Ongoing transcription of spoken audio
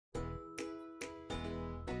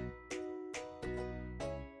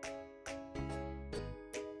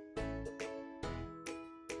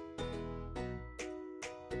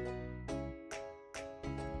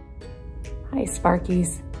Hi,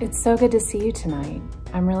 Sparkies. It's so good to see you tonight.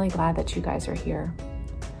 I'm really glad that you guys are here.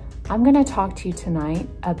 I'm going to talk to you tonight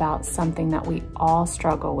about something that we all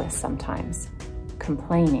struggle with sometimes,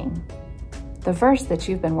 complaining. The verse that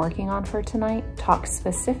you've been working on for tonight talks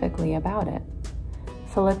specifically about it.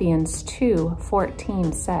 Philippians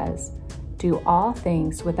 2:14 says, "Do all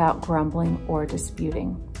things without grumbling or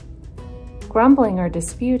disputing." Grumbling or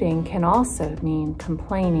disputing can also mean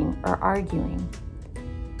complaining or arguing.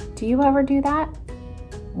 Do you ever do that?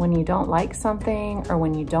 When you don't like something or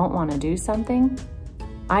when you don't want to do something?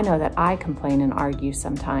 I know that I complain and argue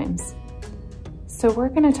sometimes. So we're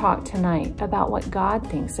going to talk tonight about what God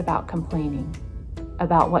thinks about complaining,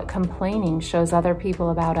 about what complaining shows other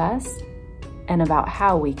people about us, and about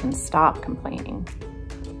how we can stop complaining.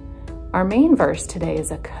 Our main verse today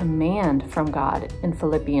is a command from God in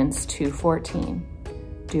Philippians 2:14.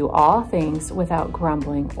 Do all things without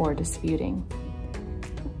grumbling or disputing.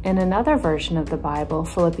 In another version of the Bible,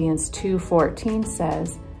 Philippians 2:14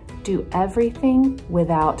 says, do everything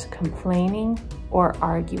without complaining or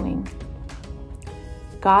arguing.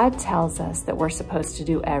 God tells us that we're supposed to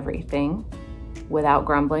do everything without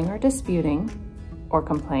grumbling or disputing or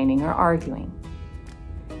complaining or arguing.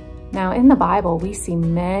 Now, in the Bible, we see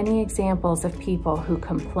many examples of people who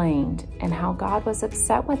complained and how God was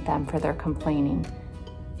upset with them for their complaining.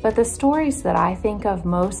 But the stories that I think of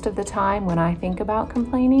most of the time when I think about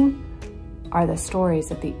complaining are the stories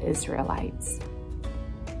of the Israelites.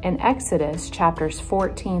 In Exodus chapters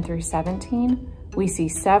 14 through 17, we see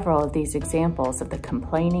several of these examples of the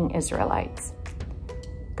complaining Israelites.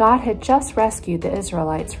 God had just rescued the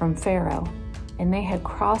Israelites from Pharaoh, and they had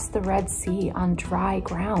crossed the Red Sea on dry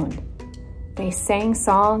ground. They sang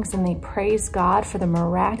songs and they praised God for the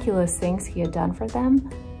miraculous things He had done for them,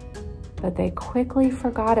 but they quickly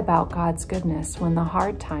forgot about God's goodness when the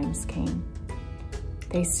hard times came.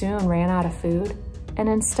 They soon ran out of food, and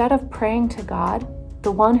instead of praying to God,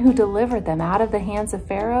 the one who delivered them out of the hands of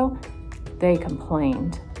Pharaoh, they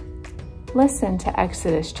complained. Listen to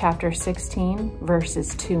Exodus chapter 16,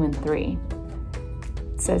 verses 2 and 3.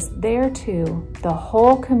 It says, "There too, the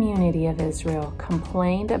whole community of Israel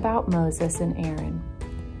complained about Moses and Aaron.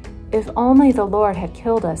 If only the Lord had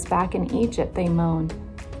killed us back in Egypt, they moaned.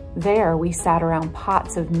 There we sat around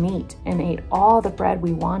pots of meat and ate all the bread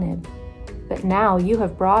we wanted. But now you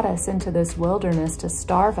have brought us into this wilderness to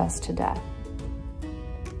starve us to death."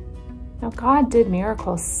 Now God did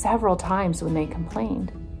miracles several times when they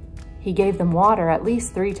complained. He gave them water at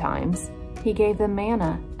least 3 times. He gave them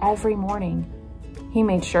manna every morning. He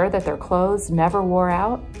made sure that their clothes never wore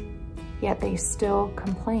out, yet they still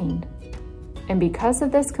complained. And because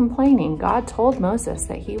of this complaining, God told Moses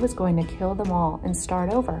that He was going to kill them all and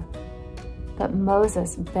start over. But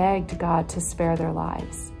Moses begged God to spare their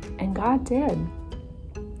lives, and God did.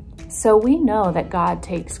 So we know that God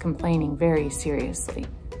takes complaining very seriously.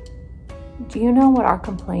 Do you know what our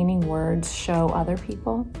complaining words show other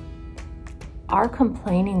people? Our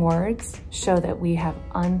complaining words show that we have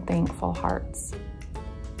unthankful hearts.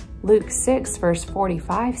 Luke 6, verse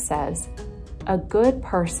 45 says, "A good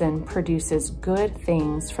person produces good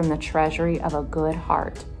things from the treasury of a good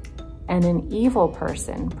heart, and an evil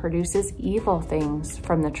person produces evil things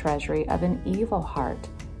from the treasury of an evil heart.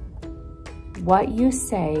 What you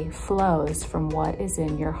say flows from what is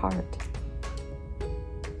in your heart."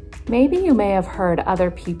 Maybe you may have heard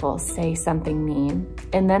other people say something mean,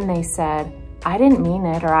 and then they said, "I didn't mean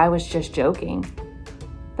it," or "I was just joking."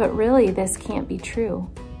 But really, this can't be true,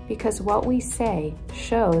 because what we say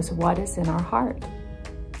shows what is in our heart.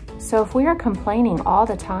 So if we are complaining all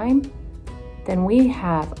the time, then we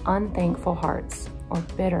have unthankful hearts or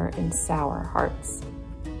bitter and sour hearts.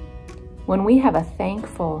 When we have a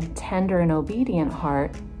thankful, tender, and obedient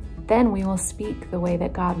heart, then we will speak the way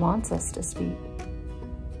that God wants us to speak.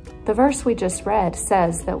 The verse we just read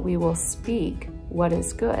says that we will speak what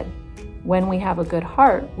is good. When we have a good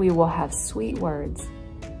heart, we will have sweet words.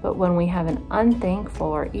 But when we have an unthankful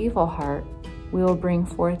or evil heart, we will bring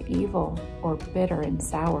forth evil or bitter and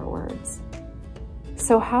sour words.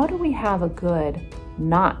 So how do we have a good,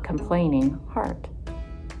 not complaining heart?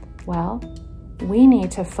 Well, we need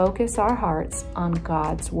to focus our hearts on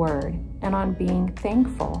God's word and on being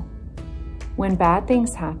thankful. When bad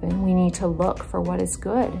things happen, we need to look for what is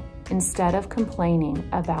good instead of complaining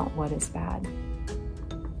about what is bad.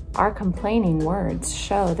 Our complaining words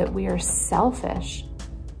show that we are selfish.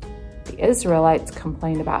 The Israelites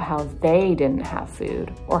complained about how they didn't have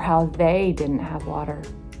food or how they didn't have water.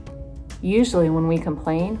 Usually when we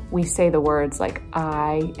complain, we say the words like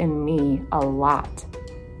I and me a lot.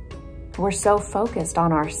 We're so focused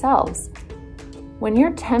on ourselves. When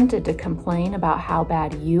you're tempted to complain about how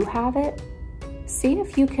bad you have it, See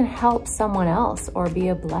if you can help someone else or be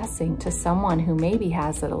a blessing to someone who maybe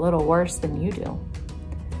has it a little worse than you do.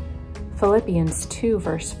 Philippians 2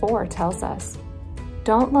 verse 4 tells us,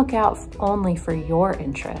 "Don't look out only for your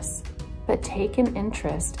interests, but take an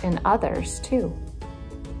interest in others too."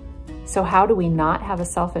 So how do we not have a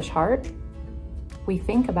selfish heart? We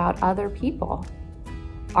think about other people.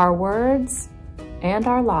 Our words and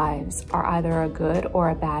our lives are either a good or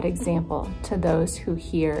a bad example to those who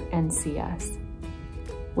hear and see us.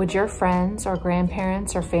 Would your friends or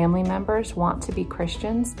grandparents or family members want to be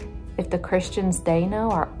Christians if the Christians they know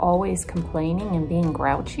are always complaining and being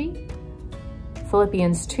grouchy?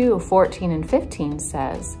 Philippians 2, 14 and 15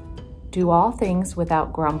 says, "Do all things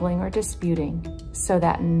without grumbling or disputing, so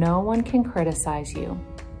that no one can criticize you.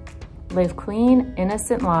 Live clean,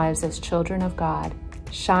 innocent lives as children of God,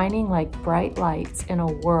 shining like bright lights in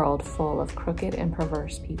a world full of crooked and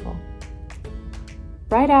perverse people."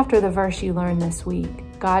 Right after the verse you learned this week,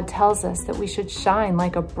 God tells us that we should shine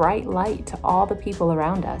like a bright light to all the people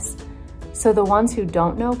around us, so the ones who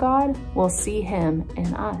don't know God will see Him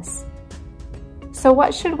in us. So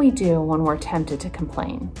what should we do when we're tempted to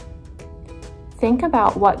complain? Think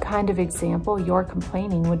about what kind of example your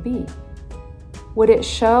complaining would be. Would it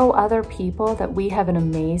show other people that we have an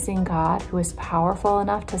amazing God who is powerful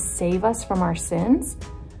enough to save us from our sins?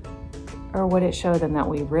 Or would it show them that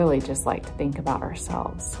we really just like to think about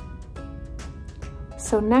ourselves?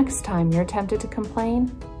 So next time you're tempted to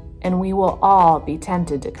complain, and we will all be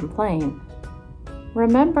tempted to complain,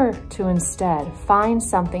 remember to instead find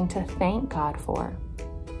something to thank God for.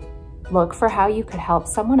 Look for how you could help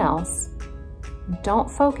someone else. Don't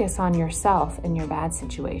focus on yourself and your bad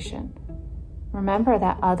situation. Remember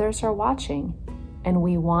that others are watching, and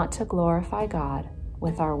we want to glorify God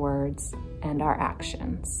with our words and our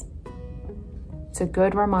actions. It's a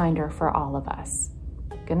good reminder for all of us.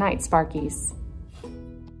 Good night, Sparkies.